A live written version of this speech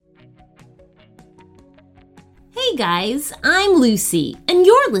Hey guys, I'm Lucy, and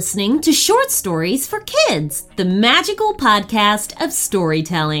you're listening to Short Stories for Kids, the magical podcast of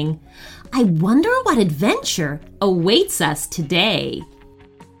storytelling. I wonder what adventure awaits us today.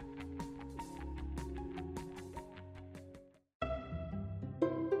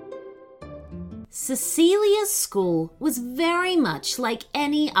 Cecilia's school was very much like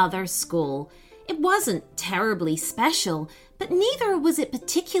any other school. It wasn't terribly special, but neither was it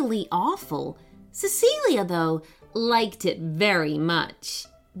particularly awful. Cecilia, though, liked it very much.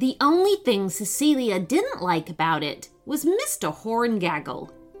 The only thing Cecilia didn't like about it was Mr. Horngaggle,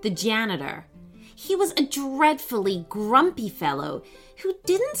 the janitor. He was a dreadfully grumpy fellow who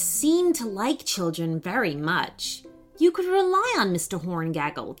didn't seem to like children very much. You could rely on Mr.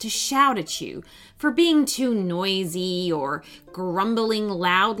 Horngaggle to shout at you for being too noisy or grumbling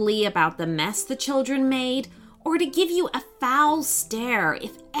loudly about the mess the children made, or to give you a foul stare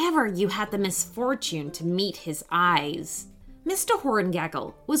if ever you had the misfortune to meet his eyes. Mr.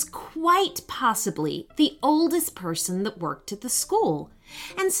 Horngaggle was quite possibly the oldest person that worked at the school,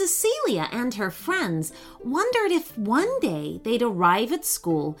 and Cecilia and her friends wondered if one day they'd arrive at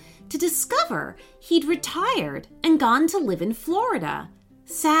school to discover he'd retired and gone to live in Florida.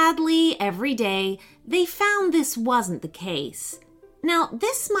 Sadly, every day they found this wasn't the case. Now,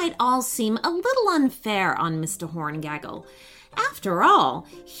 this might all seem a little unfair on Mr. Horngaggle. After all,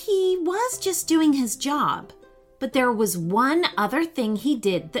 he was just doing his job. But there was one other thing he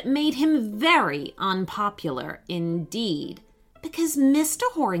did that made him very unpopular indeed, because Mr.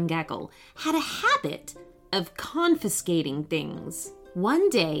 Horngaggle had a habit of confiscating things. One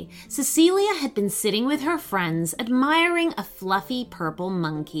day, Cecilia had been sitting with her friends admiring a fluffy purple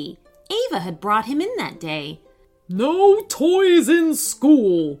monkey. Ava had brought him in that day. "No toys in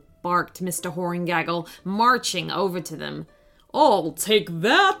school," barked Mr. Horngaggle, marching over to them. "I'll take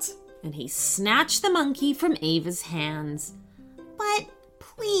that!" And he snatched the monkey from Ava's hands. "But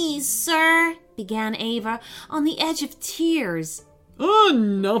please, sir," began Ava, on the edge of tears.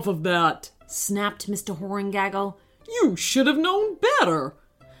 "Enough of that," snapped Mr. Horngaggle. "You should have known better."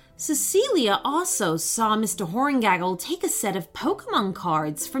 Cecilia also saw Mr. Horngaggle take a set of Pokemon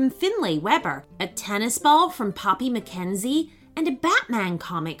cards from Finlay Weber, a tennis ball from Poppy Mackenzie, and a Batman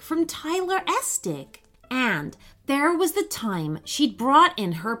comic from Tyler Estick. And there was the time she'd brought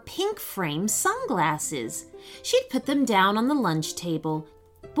in her pink frame sunglasses. She'd put them down on the lunch table,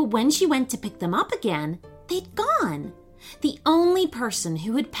 but when she went to pick them up again, they'd gone. The only person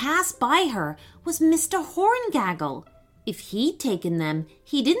who had passed by her was Mr. Horngaggle. If he'd taken them,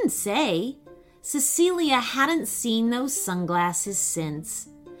 he didn't say. Cecilia hadn't seen those sunglasses since.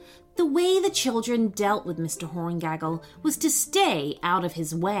 The way the children dealt with Mr. Horngaggle was to stay out of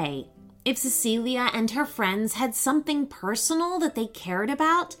his way. If Cecilia and her friends had something personal that they cared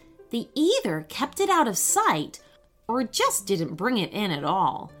about, they either kept it out of sight or just didn't bring it in at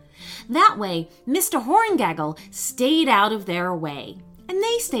all. That way, Mr. Horngaggle stayed out of their way, and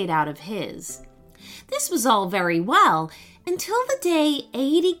they stayed out of his. This was all very well until the day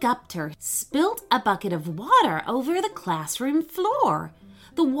Adi Gupter spilt a bucket of water over the classroom floor.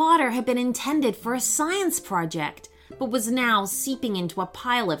 The water had been intended for a science project, but was now seeping into a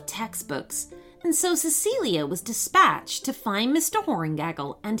pile of textbooks, and so Cecilia was dispatched to find Mr.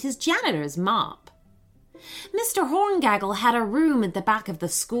 Horngaggle and his janitor's mop. Mr. Horngaggle had a room at the back of the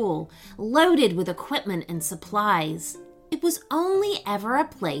school, loaded with equipment and supplies. It was only ever a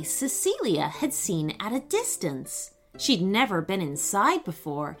place Cecilia had seen at a distance. She'd never been inside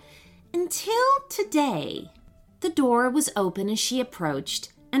before, until today. The door was open as she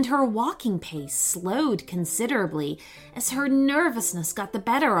approached, and her walking pace slowed considerably as her nervousness got the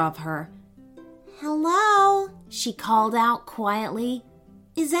better of her. "Hello," she called out quietly.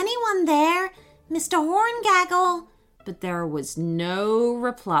 "Is anyone there? Mr. Horngaggle?" But there was no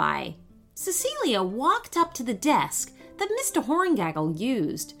reply. Cecilia walked up to the desk that Mr. Horngaggle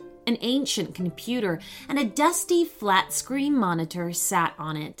used. An ancient computer and a dusty flat-screen monitor sat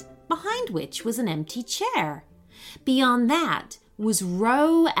on it, behind which was an empty chair. Beyond that was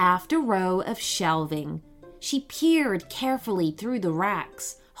row after row of shelving. She peered carefully through the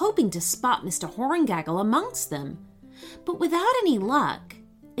racks, hoping to spot Mr. Horngaggle amongst them. But without any luck,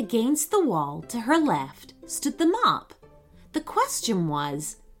 against the wall to her left stood the mop. The question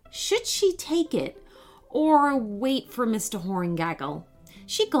was, should she take it or wait for Mr. Horngaggle?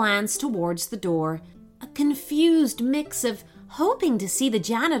 She glanced towards the door, a confused mix of hoping to see the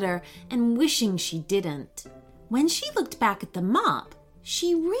janitor and wishing she didn't. When she looked back at the mop,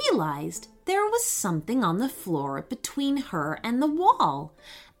 she realized there was something on the floor between her and the wall.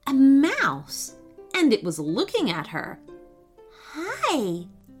 A mouse, and it was looking at her. "Hi,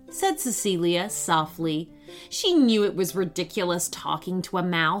 said Cecilia softly. She knew it was ridiculous talking to a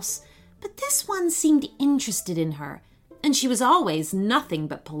mouse, but this one seemed interested in her, and she was always nothing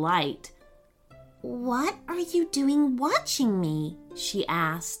but polite. "What are you doing watching me?" she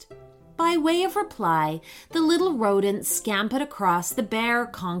asked. By way of reply, the little rodent scampered across the bare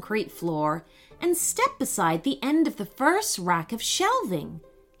concrete floor and stepped beside the end of the first rack of shelving.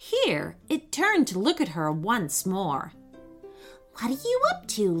 Here, it turned to look at her once more. "What are you up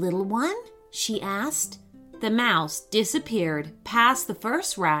to, little one?" she asked. The mouse disappeared past the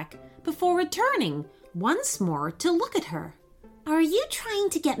first rack before returning once more to look at her. "Are you trying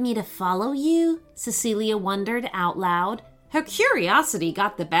to get me to follow you?" Cecilia wondered out loud. Her curiosity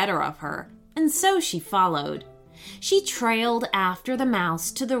got the better of her, and so she followed. She trailed after the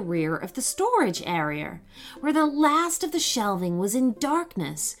mouse to the rear of the storage area, where the last of the shelving was in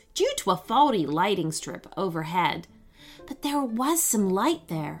darkness due to a faulty lighting strip overhead. But there was some light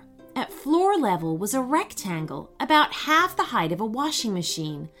there. At floor level was a rectangle about half the height of a washing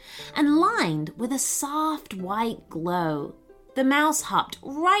machine and lined with a soft white glow. The mouse hopped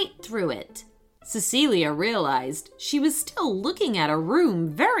right through it. Cecilia realized she was still looking at a room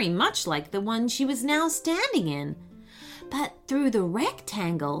very much like the one she was now standing in. But through the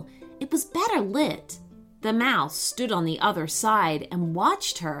rectangle, it was better lit. The mouse stood on the other side and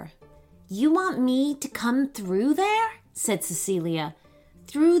watched her. "You want me to come through there?" said Cecilia.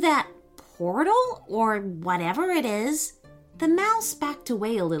 "Through that portal or whatever it is?" The mouse backed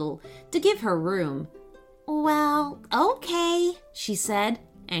away a little to give her room. "Well, okay," she said,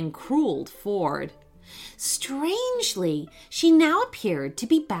 and crawled forward. Strangely, she now appeared to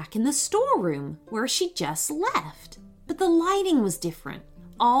be back in the storeroom where she just left. But the lighting was different.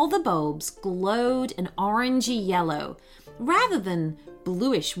 All the bulbs glowed an orangey yellow rather than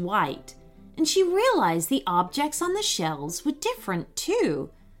bluish white, and she realized the objects on the shelves were different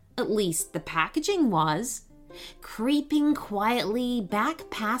too. At least the packaging was. Creeping quietly back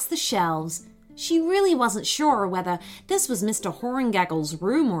past the shelves, she really wasn't sure whether this was Mr. Horngaggle's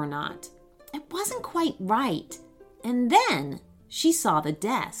room or not. It wasn't quite right. And then she saw the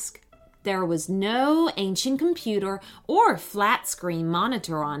desk. There was no ancient computer or flat-screen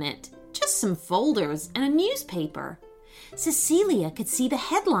monitor on it, just some folders and a newspaper. Cecilia could see the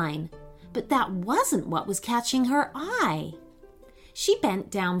headline, but that wasn't what was catching her eye. She bent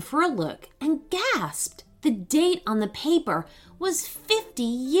down for a look and gasped. The date on the paper was 50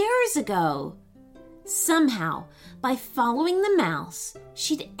 years ago. Somehow, by following the mouse,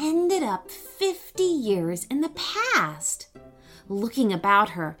 she'd ended up 50 years in the past. Looking about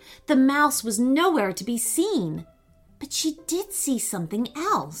her, the mouse was nowhere to be seen. But she did see something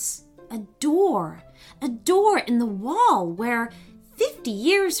else. A door in the wall where, 50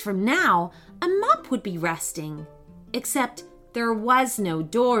 years from now, a mop would be resting. Except there was no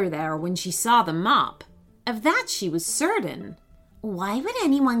door there when she saw the mop. Of that she was certain. Why would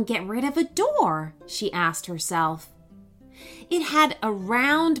anyone get rid of a door? She asked herself. It had a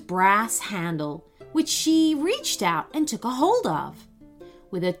round brass handle, which she reached out and took a hold of.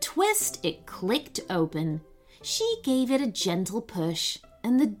 With a twist, it clicked open. She gave it a gentle push,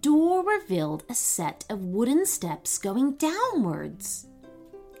 and the door revealed a set of wooden steps going downwards.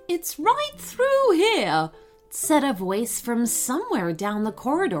 "It's right through here," said a voice from somewhere down the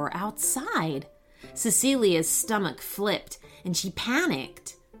corridor outside. Cecilia's stomach flipped, and she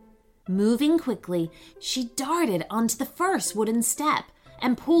panicked. Moving quickly, she darted onto the first wooden step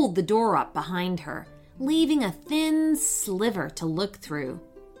and pulled the door up behind her, leaving a thin sliver to look through.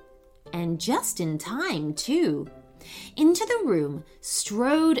 And just in time, too. Into the room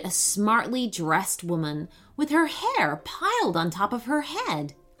strode a smartly dressed woman with her hair piled on top of her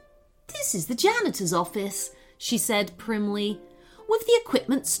head. "This is the janitor's office," she said primly, "with the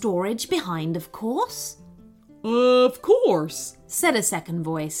equipment storage behind, of course." "Of course," said a second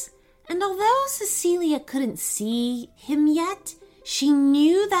voice. And although Cecilia couldn't see him yet, she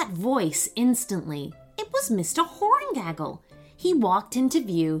knew that voice instantly. It was Mr. Horngaggle. He walked into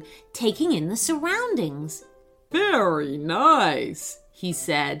view, taking in the surroundings. "Very nice," he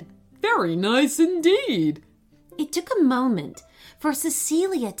said. "Very nice indeed." It took a moment for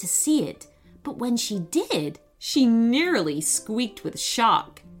Cecilia to see it, but when she did, she nearly squeaked with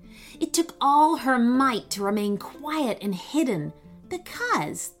shock. It took all her might to remain quiet and hidden,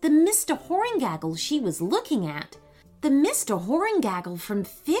 because the Mr. Horngaggle she was looking at, the Mr. Horngaggle from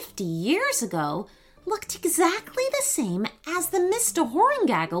 50 years ago, looked exactly the same as the Mr.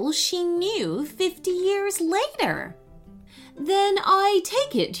 Horngaggle she knew 50 years later. "Then I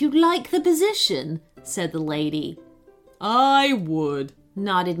take it you'd like the position," said the lady. "I would,"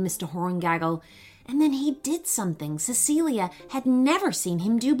 nodded Mr. Horngaggle, And then he did something Cecilia had never seen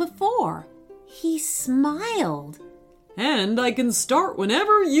him do before. He smiled. And I can start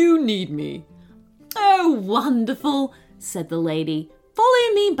whenever you need me. Oh, wonderful, said the lady.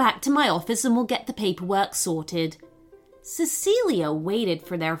 Follow me back to my office and we'll get the paperwork sorted. Cecilia waited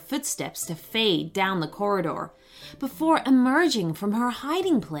for their footsteps to fade down the corridor before emerging from her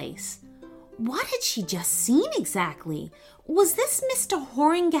hiding place. What had she just seen exactly? Was this Mr.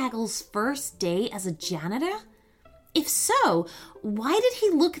 Horngaggle's first day as a janitor? If so, why did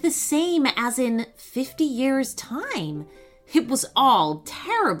he look the same as in 50 years' time? It was all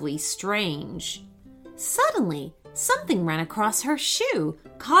terribly strange. Suddenly, something ran across her shoe,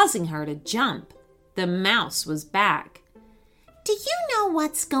 causing her to jump. The mouse was back. "Do you know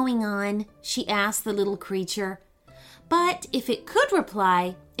what's going on?" she asked the little creature. But if it could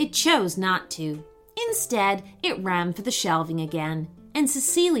reply, it chose not to. Instead, it ran for the shelving again, and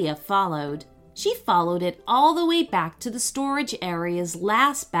Cecilia followed. She followed it all the way back to the storage area's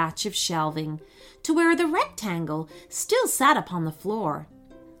last batch of shelving, to where the rectangle still sat upon the floor.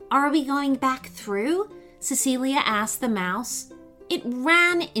 "Are we going back through?" Cecilia asked the mouse. It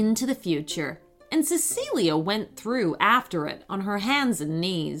ran into the future, and Cecilia went through after it on her hands and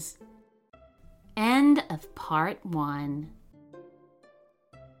knees. End of part 1.